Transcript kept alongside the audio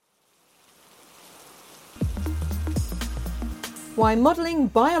Why modelling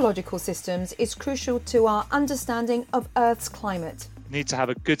biological systems is crucial to our understanding of Earth's climate. Need to have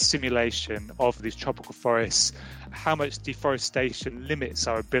a good simulation of these tropical forests, how much deforestation limits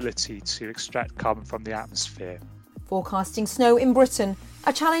our ability to extract carbon from the atmosphere. Forecasting snow in Britain,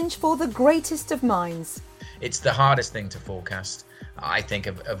 a challenge for the greatest of minds. It's the hardest thing to forecast, I think,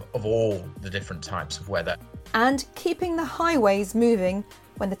 of all the different types of weather. And keeping the highways moving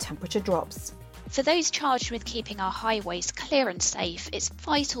when the temperature drops. For those charged with keeping our highways clear and safe, it's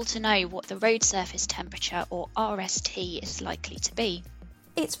vital to know what the road surface temperature, or RST, is likely to be.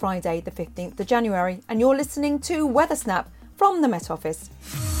 It's Friday the 15th of January and you're listening to Weather Snap from the Met Office.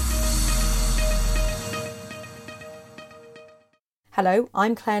 Hello,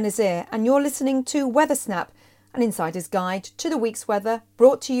 I'm Claire Nazir and you're listening to Weather Snap, an insider's guide to the week's weather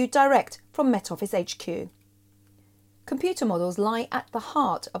brought to you direct from Met Office HQ. Computer models lie at the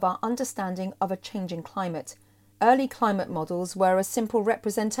heart of our understanding of a changing climate. Early climate models were a simple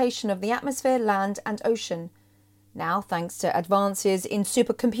representation of the atmosphere, land and ocean. Now, thanks to advances in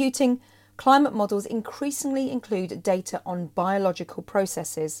supercomputing, climate models increasingly include data on biological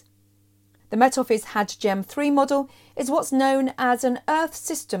processes. The Met Office HADGEM 3 model is what's known as an Earth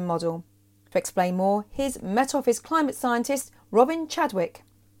System model. To explain more, here's Met Office climate scientist Robin Chadwick.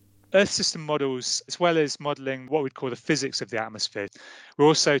 Earth system models, as well as modelling what we'd call the physics of the atmosphere, we're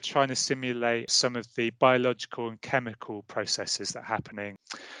also trying to simulate some of the biological and chemical processes that are happening.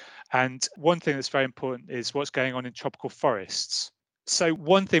 And one thing that's very important is what's going on in tropical forests. So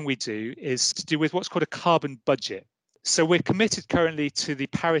one thing we do is to do with what's called a carbon budget. So we're committed currently to the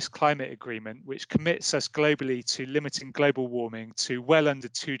Paris Climate Agreement, which commits us globally to limiting global warming to well under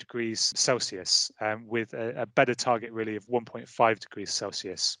 2 degrees Celsius, with a better target really of 1.5 degrees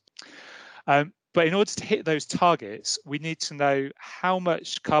Celsius. But in order to hit those targets, we need to know how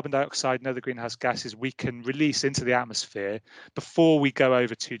much carbon dioxide and other greenhouse gases we can release into the atmosphere before we go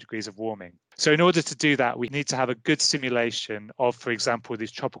over 2 degrees of warming. So in order to do that, we need to have a good simulation of, for example,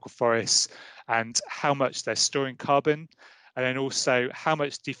 these tropical forests and how much they're storing carbon, and then also how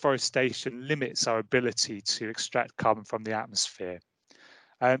much deforestation limits our ability to extract carbon from the atmosphere.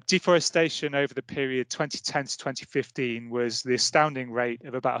 Deforestation over the period 2010 to 2015 was the astounding rate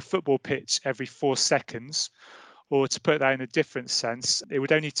of about a football pitch every 4 seconds, or to put that in a different sense, it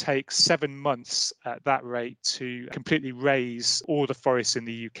would only take 7 months at that rate to completely raze all the forests in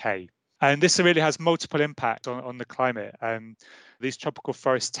the UK. And this really has multiple impacts on the climate. These tropical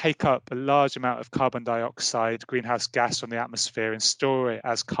forests take up a large amount of carbon dioxide, greenhouse gas from the atmosphere, and store it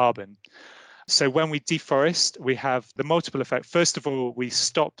as carbon. So when we deforest, we have the multiple effect. First of all, we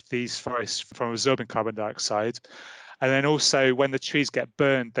stop these forests from absorbing carbon dioxide. And then also when the trees get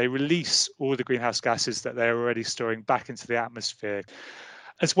burned, they release all the greenhouse gases that they're already storing back into the atmosphere.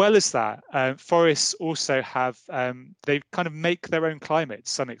 As well as that, forests also have, they kind of make their own climate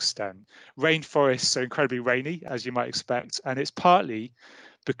to some extent. Rainforests are incredibly rainy, as you might expect, and it's partly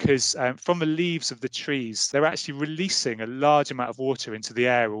because from the leaves of the trees, they're actually releasing a large amount of water into the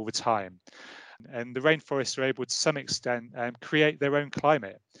air all the time. And the rainforests are able to some extent create their own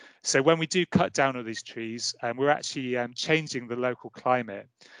climate. So when we do cut down all these trees, we're actually changing the local climate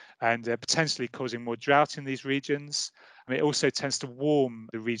and potentially causing more drought in these regions. And it also tends to warm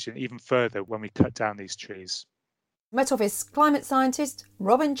the region even further when we cut down these trees. Met Office climate scientist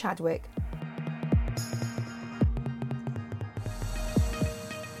Robin Chadwick.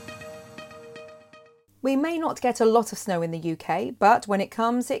 We may not get a lot of snow in the UK, but when it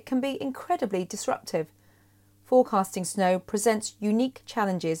comes, it can be incredibly disruptive. Forecasting snow presents unique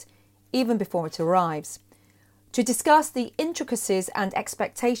challenges even before it arrives. To discuss the intricacies and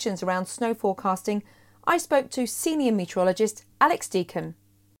expectations around snow forecasting, I spoke to senior meteorologist Alex Deacon.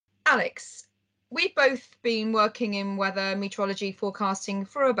 Alex, we've both been working in weather meteorology forecasting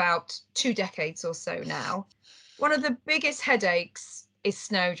for about 2 decades or so now. One of the biggest headaches is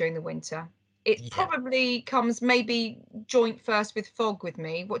snow during the winter. It probably comes maybe joint first with fog with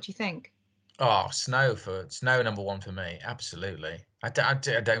me. What do you think? Oh, snow number one for me. Absolutely. I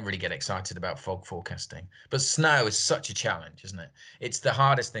don't really get excited about fog forecasting, but snow is such a challenge, isn't it? It's the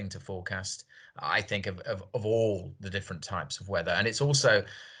hardest thing to forecast, I think, of all the different types of weather. And it's also,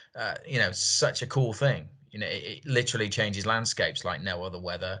 such a cool thing. It literally changes landscapes like no other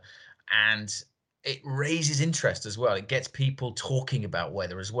weather. And it raises interest as well. It gets people talking about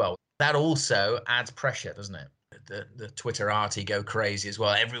weather as well. That also adds pressure, doesn't it? The Twitterati go crazy as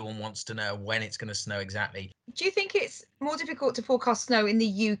well. Everyone wants to know when it's going to snow exactly. Do you think it's more difficult to forecast snow in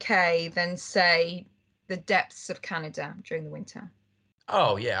the UK than, say, the depths of Canada during the winter?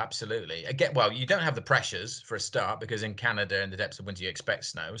 Oh, yeah, absolutely. Again, well, you don't have the pressures for a start because in Canada, in the depths of winter, you expect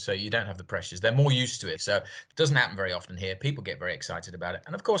snow. So you don't have the pressures. They're more used to it. So it doesn't happen very often here. People get very excited about it.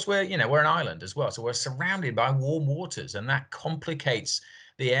 And of course, we're an island as well. So we're surrounded by warm waters, and that complicates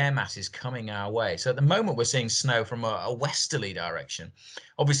the air masses coming our way. So at the moment, we're seeing snow from a westerly direction.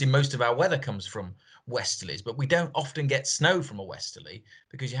 Obviously, most of our weather comes from westerlies, but we don't often get snow from a westerly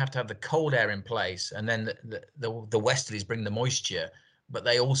because you have to have the cold air in place, and then the westerlies bring the moisture, but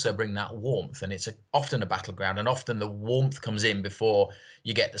they also bring that warmth, and it's often a battleground, and often the warmth comes in before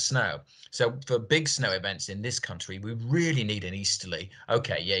you get the snow. So for big snow events in this country, we really need an easterly.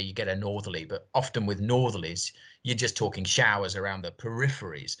 Okay, yeah, you get a northerly, but often with northerlies, you're just talking showers around the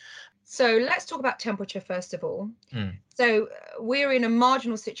peripheries. So let's talk about temperature first of all. Mm. So we're in a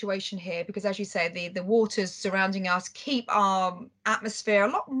marginal situation here because, as you say, the waters surrounding us keep our atmosphere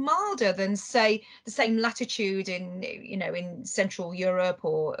a lot milder than, say, the same latitude in Central Europe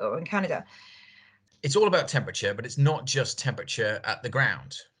or in Canada. It's all about temperature, but it's not just temperature at the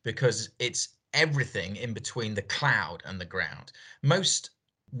ground, because it's everything in between the cloud and the ground. Most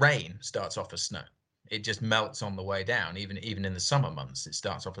rain starts off as snow. It just melts on the way down. Even in the summer months, it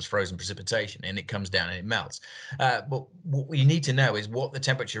starts off as frozen precipitation, and it comes down and it melts. But what we need to know is what the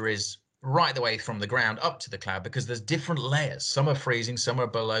temperature is right the way from the ground up to the cloud, because there's different layers. Some are freezing, some are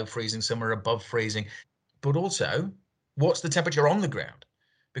below freezing, some are above freezing. But also, what's the temperature on the ground?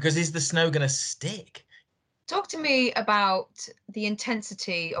 Because is the snow going to stick? Talk to me about the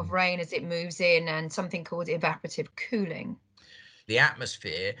intensity of rain as it moves in and something called evaporative cooling. The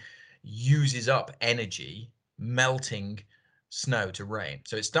atmosphere uses up energy melting snow to rain.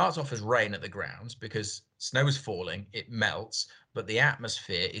 So it starts off as rain at the ground because snow is falling, it melts, but the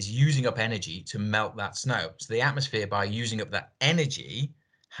atmosphere is using up energy to melt that snow. So the atmosphere, by using up that energy,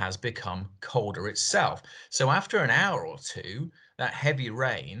 has become colder itself. So after an hour or two, that heavy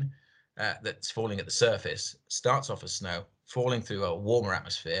rain that's falling at the surface starts off as snow, falling through a warmer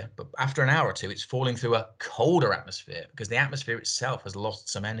atmosphere, but after an hour or two, it's falling through a colder atmosphere because the atmosphere itself has lost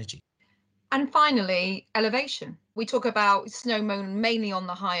some energy. And finally, elevation. We talk about snow mainly on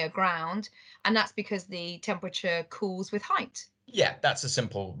the higher ground, and that's because the temperature cools with height. Yeah, that's a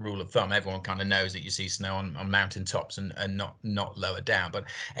simple rule of thumb. Everyone kind of knows that you see snow on mountain tops and not lower down. But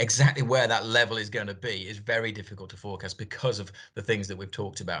exactly where that level is going to be is very difficult to forecast because of the things that we've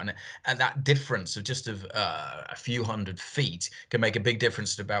talked about. And that difference of just a few hundred feet can make a big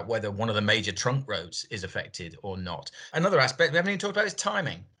difference about whether one of the major trunk roads is affected or not. Another aspect we haven't even talked about is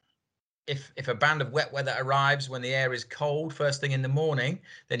timing. If a band of wet weather arrives when the air is cold first thing in the morning,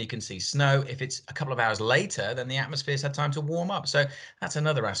 then you can see snow. If it's a couple of hours later, then the atmosphere's had time to warm up. So that's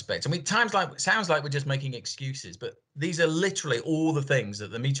another aspect. I mean, sounds like we're just making excuses, but these are literally all the things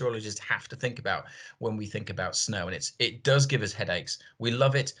that the meteorologists have to think about when we think about snow. And it does give us headaches. We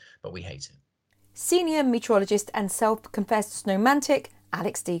love it, but we hate it. Senior meteorologist and self-confessed snowmantic,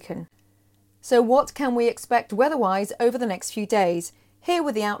 Alex Deacon. So what can we expect weather-wise over the next few days? Here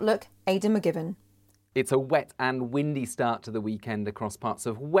with the outlook, Aidan McGibbon. It's a wet and windy start to the weekend across parts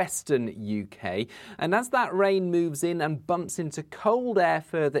of western UK. And as that rain moves in and bumps into cold air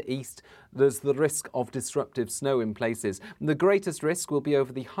further east, there's the risk of disruptive snow in places. The greatest risk will be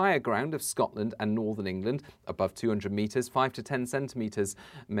over the higher ground of Scotland and northern England. Above 200 metres, 5 to 10 centimetres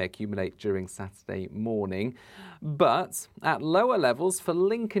may accumulate during Saturday morning. But at lower levels for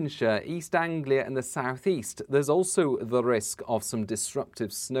Lincolnshire, East Anglia and the southeast, there's also the risk of some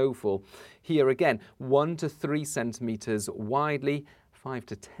disruptive snowfall. Here again, 1 to 3 centimetres widely, 5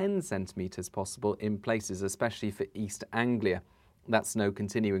 to 10 centimetres possible in places, especially for East Anglia. That snow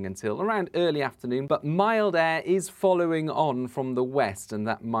continuing until around early afternoon, but mild air is following on from the west, and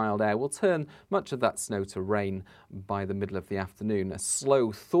that mild air will turn much of that snow to rain by the middle of the afternoon. A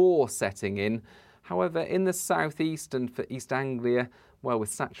slow thaw setting in. However, in the southeast and for East Anglia, well, with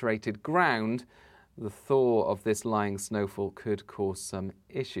saturated ground, the thaw of this lying snowfall could cause some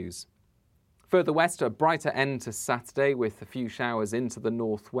issues. Further west, a brighter end to Saturday with a few showers into the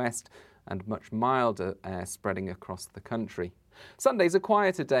northwest and much milder air spreading across the country. Sunday's a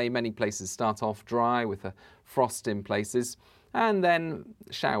quieter day. Many places start off dry with a frost in places, and then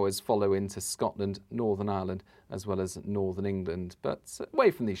showers follow into Scotland, Northern Ireland, as well as Northern England. But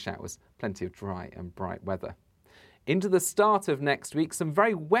away from these showers, plenty of dry and bright weather. Into the start of next week, some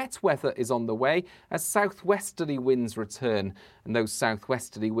very wet weather is on the way as southwesterly winds return. And those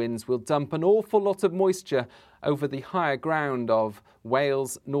southwesterly winds will dump an awful lot of moisture over the higher ground of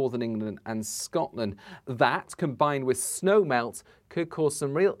Wales, Northern England and Scotland. That, combined with snow melt, could cause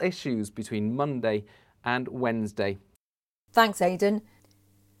some real issues between Monday and Wednesday. Thanks, Aidan.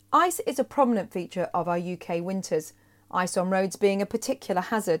 Ice is a prominent feature of our UK winters. ice on roads being a particular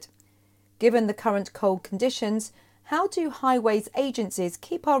hazard. Given the current cold conditions, how do highways agencies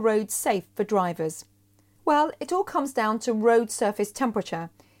keep our roads safe for drivers? Well, it all comes down to road surface temperature.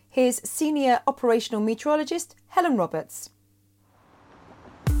 Here's Senior Operational Meteorologist Helen Roberts.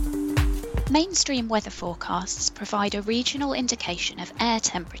 Mainstream weather forecasts provide a regional indication of air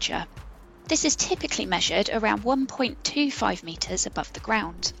temperature. This is typically measured around 1.25 metres above the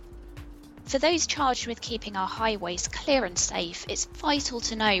ground. For those charged with keeping our highways clear and safe, it's vital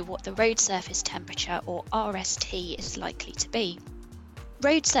to know what the road surface temperature, or RST, is likely to be.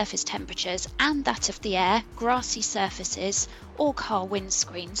 Road surface temperatures and that of the air, grassy surfaces or car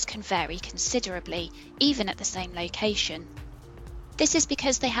windscreens can vary considerably, even at the same location. This is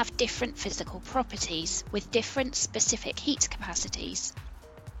because they have different physical properties with different specific heat capacities.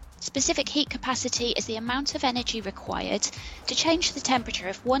 Specific heat capacity is the amount of energy required to change the temperature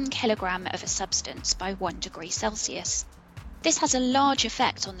of 1 kilogram of a substance by 1 degree Celsius. This has a large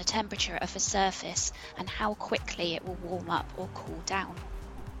effect on the temperature of a surface and how quickly it will warm up or cool down.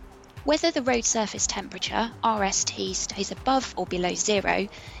 Whether the road surface temperature, RST, stays above or below zero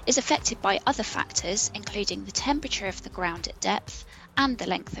is affected by other factors, including the temperature of the ground at depth and the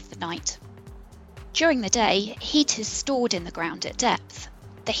length of the night. During the day, heat is stored in the ground at depth.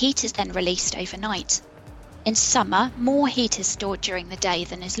 The heat is then released overnight. In summer, more heat is stored during the day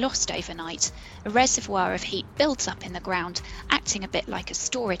than is lost overnight. A reservoir of heat builds up in the ground, acting a bit like a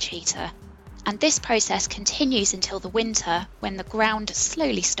storage heater. And this process continues until the winter, when the ground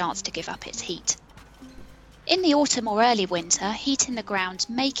slowly starts to give up its heat. In the autumn or early winter, heat in the ground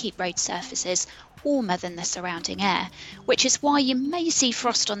may keep road surfaces warmer than the surrounding air, which is why you may see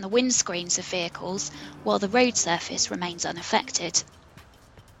frost on the windscreens of vehicles while the road surface remains unaffected.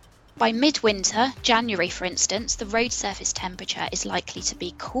 By midwinter, January for instance, the road surface temperature is likely to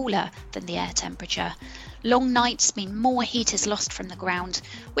be cooler than the air temperature. Long nights mean more heat is lost from the ground,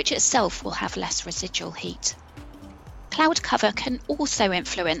 which itself will have less residual heat. Cloud cover can also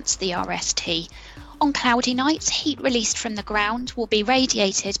influence the RST. On cloudy nights, heat released from the ground will be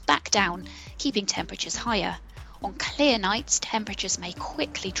radiated back down, keeping temperatures higher. On clear nights, temperatures may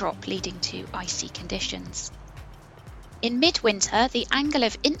quickly drop, leading to icy conditions. In midwinter, the angle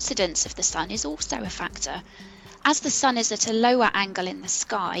of incidence of the sun is also a factor. As the sun is at a lower angle in the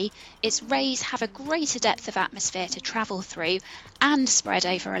sky, its rays have a greater depth of atmosphere to travel through and spread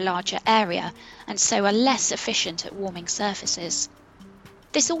over a larger area, and so are less efficient at warming surfaces.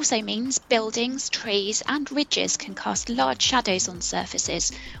 This also means buildings, trees and ridges can cast large shadows on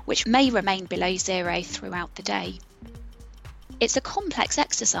surfaces, which may remain below zero throughout the day. It's a complex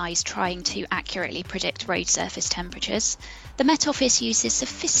exercise trying to accurately predict road surface temperatures. The Met Office uses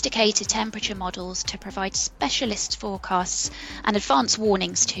sophisticated temperature models to provide specialist forecasts and advance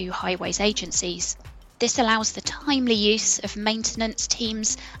warnings to highways agencies. This allows the timely use of maintenance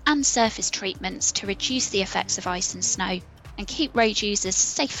teams and surface treatments to reduce the effects of ice and snow and keep road users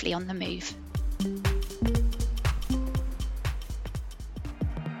safely on the move.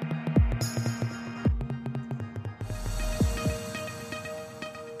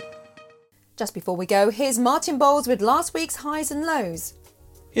 Just before we go, here's Martin Bowles with last week's highs and lows.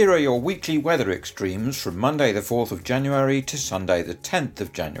 Here are your weekly weather extremes from Monday the 4th of January to Sunday the 10th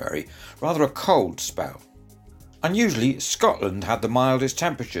of January. Rather a cold spell. Unusually, Scotland had the mildest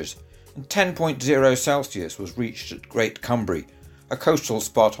temperatures, and 10.0 Celsius was reached at Great Cumbria, a coastal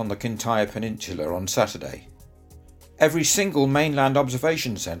spot on the Kintyre Peninsula on Saturday. Every single mainland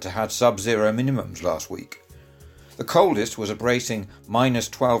observation centre had sub-zero minimums last week. The coldest was a bracing minus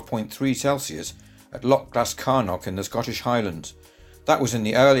 12.3 Celsius at Loch Glascarnock in the Scottish Highlands. That was in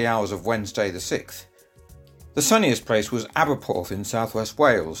the early hours of Wednesday the 6th. The sunniest place was Aberporth in southwest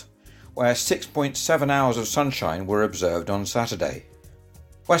Wales, where 6.7 hours of sunshine were observed on Saturday.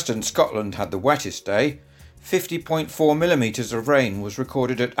 Western Scotland had the wettest day. 50.4 millimetres of rain was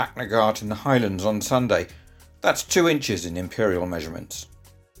recorded at Achnagarth in the Highlands on Sunday. That's 2 inches in imperial measurements.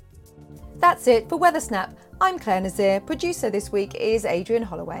 That's it for Weather Snap. I'm Claire Nazir. Producer this week is Adrian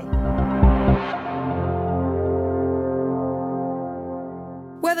Holloway.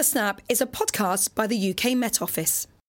 Weather Snap is a podcast by the UK Met Office.